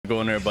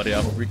going, everybody?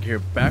 I'm Rick here,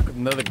 back with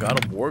another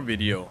God of War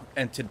video,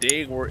 and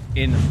today we're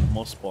in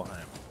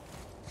Muspelheim,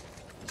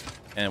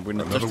 and we're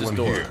gonna push this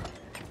door. Here.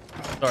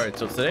 Sorry,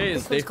 so today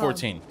is day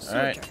 14. All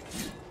right,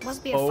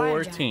 must be a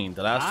 14.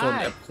 The last one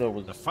episode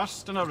was the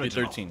first and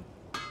original. 13.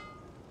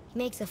 He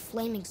makes a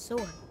flaming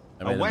sword.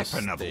 A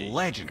weapon of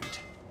legend.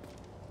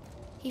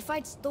 He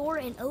fights Thor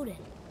and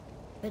Odin,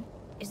 but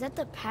is that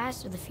the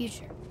past or the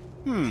future?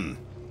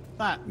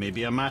 That may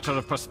be a matter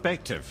of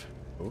perspective.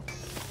 Cool.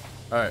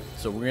 All right,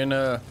 so we're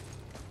gonna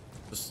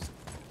just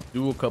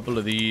do a couple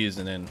of these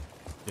and then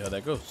see how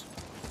that goes.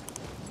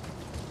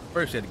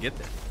 First, you had to get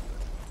there.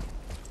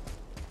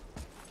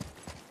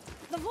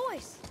 The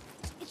voice!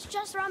 It's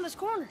just around this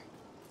corner.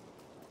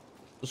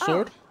 The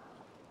sword? Oh.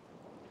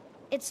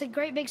 It's a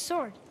great big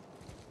sword.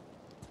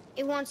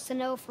 It wants to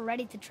know if we're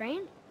ready to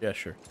train? Yeah,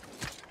 sure.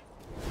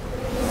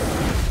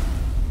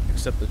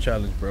 Accept the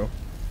challenge, bro.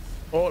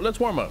 Oh, let's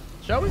warm up,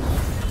 shall we?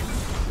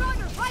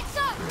 Stronger, lights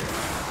up!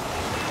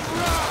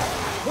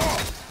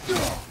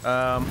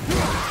 I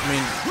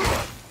mean,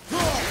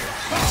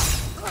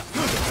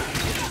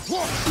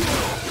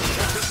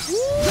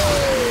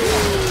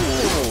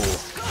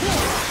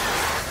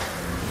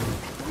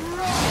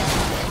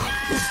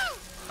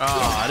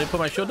 I didn't put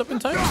my shield up in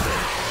time.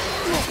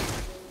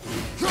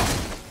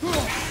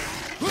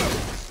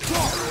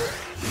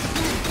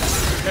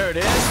 There it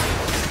is.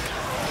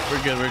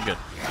 We're good. We're good.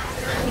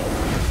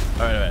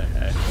 All right.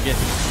 Yeah,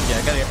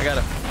 I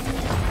gotta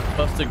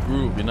bust the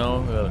groove, you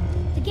know.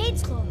 The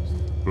gate's closed.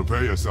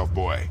 Prepare yourself,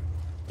 boy.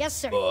 Yes,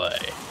 sir. Boy.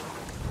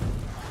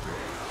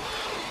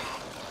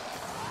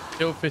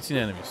 Kill 15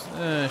 enemies.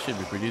 Should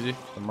be pretty easy.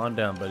 Come on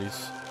down,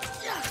 buddies.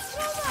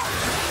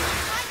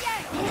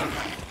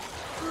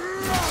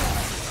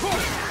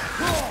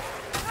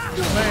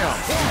 Bam.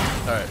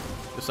 All right,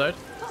 this side.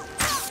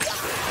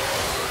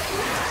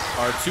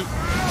 R2.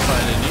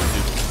 Fine, I need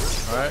to.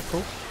 All right,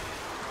 cool.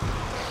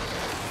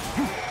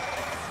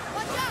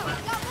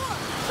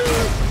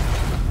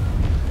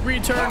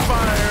 Return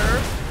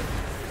fire.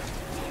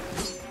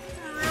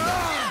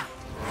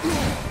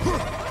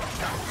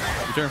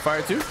 Return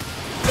fire too.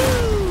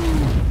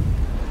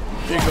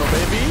 Here you go,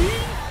 baby.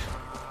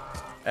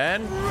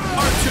 And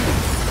R2.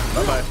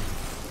 Bye bye.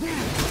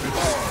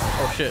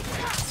 Oh shit.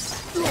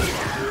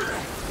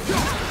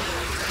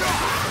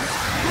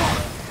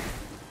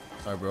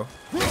 All right, bro.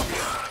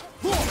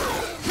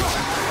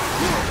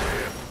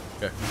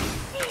 Okay.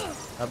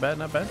 Not bad,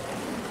 not bad.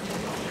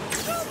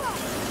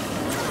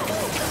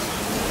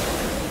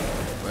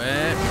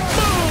 And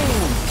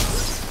boom!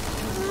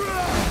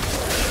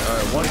 All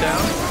right, one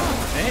down.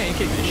 Man, he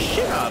kicked the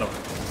shit out of him.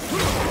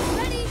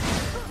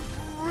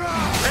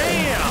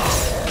 Bam!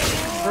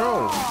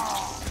 Bro.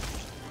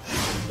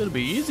 It'll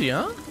be easy,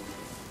 huh?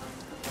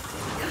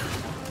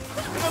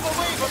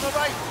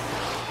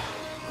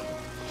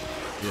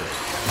 Yes.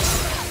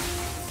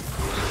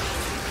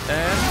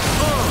 And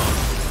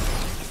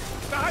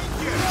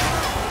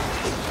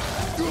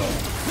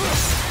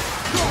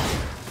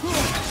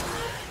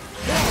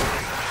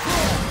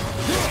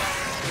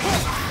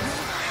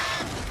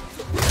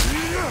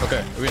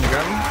okay, are we gonna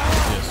grab him?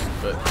 Yes,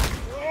 but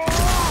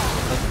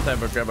that's the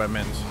type of grab I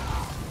meant.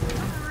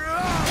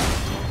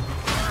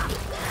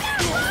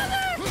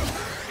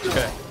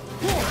 Okay.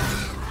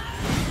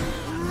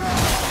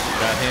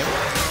 Got him.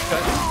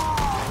 Okay.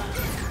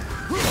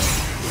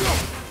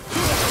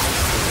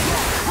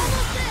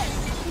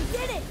 We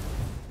did it!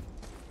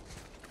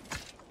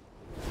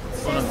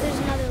 Says there's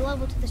another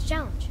level to this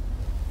challenge.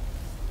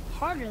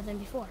 Harder than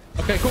before.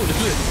 Okay, cool, let's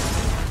do it.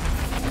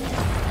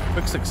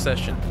 Quick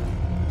succession.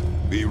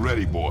 Be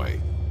ready, boy.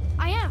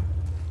 I am.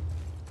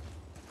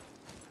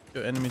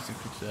 Your enemies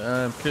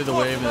clear the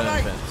wave and then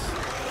advance.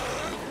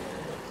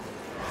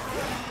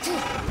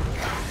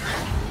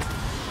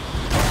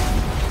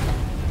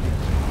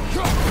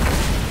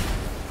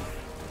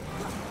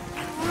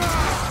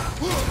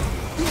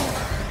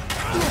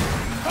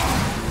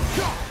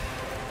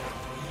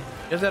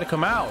 You guys gotta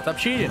come out. Stop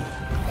cheating.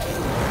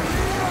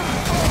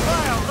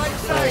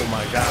 Oh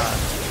my god.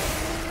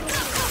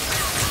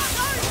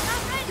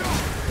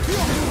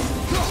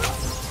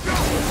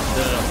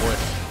 Did it up, boy.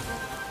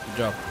 Good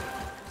job.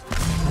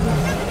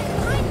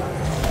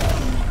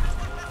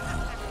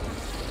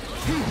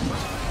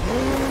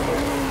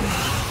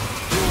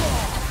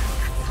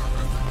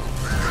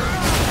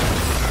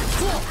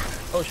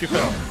 Oh, she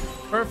fell.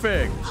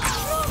 Perfect.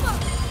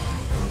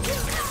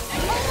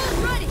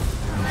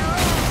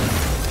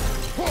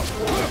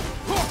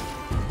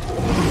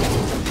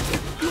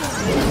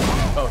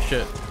 Oh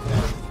shit.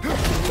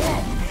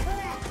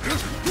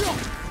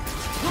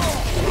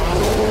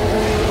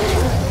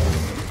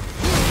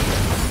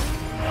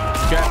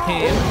 Grab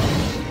him.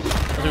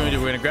 That's what we're gonna do.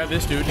 We're gonna grab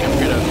this dude and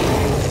we're gonna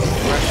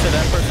rush to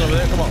that person over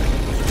there. Come on.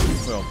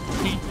 Well,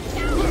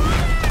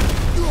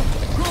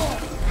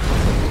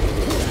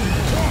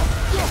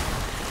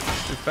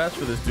 too fast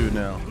for this dude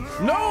now.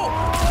 No!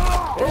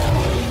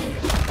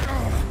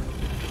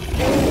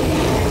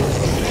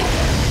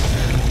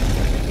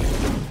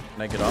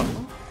 Can I get off?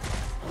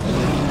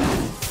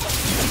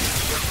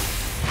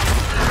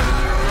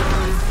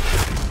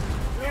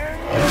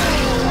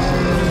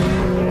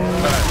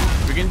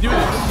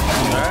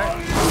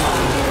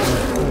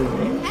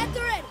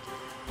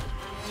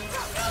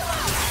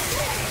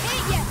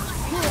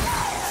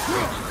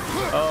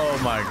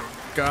 my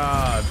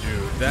god,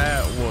 dude,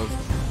 that was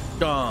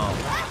dumb.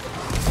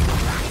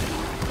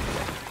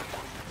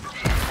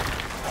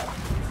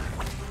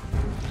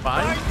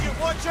 Bye.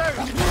 Watch out!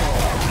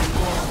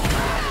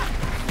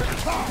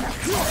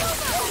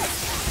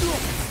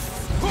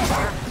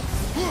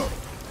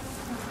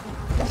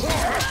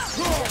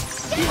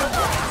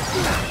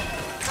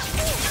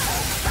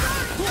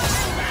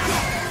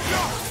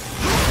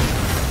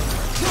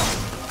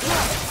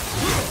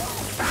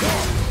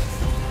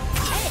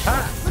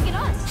 Look at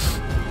us.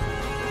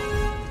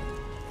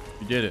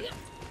 You did it.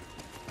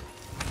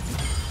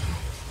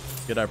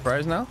 Get our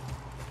prize now?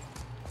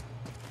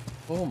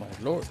 Oh my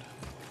lord.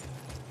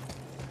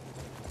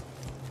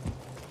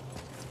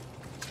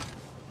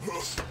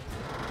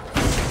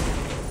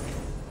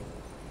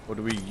 What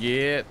do we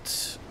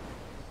get?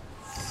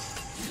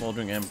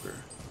 Smoldering Ember.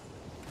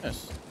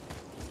 Yes.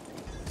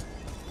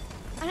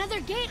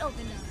 Another gate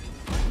opened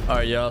up.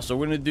 Alright, y'all. So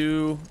we're gonna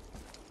do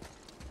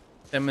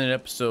 10-minute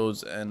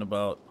episodes and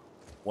about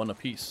one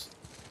apiece.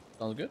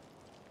 Sounds good?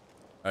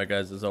 Alright,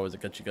 guys. As always,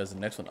 I'll catch you guys in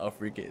the next one.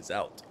 Alfreaka is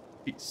out.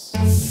 Peace.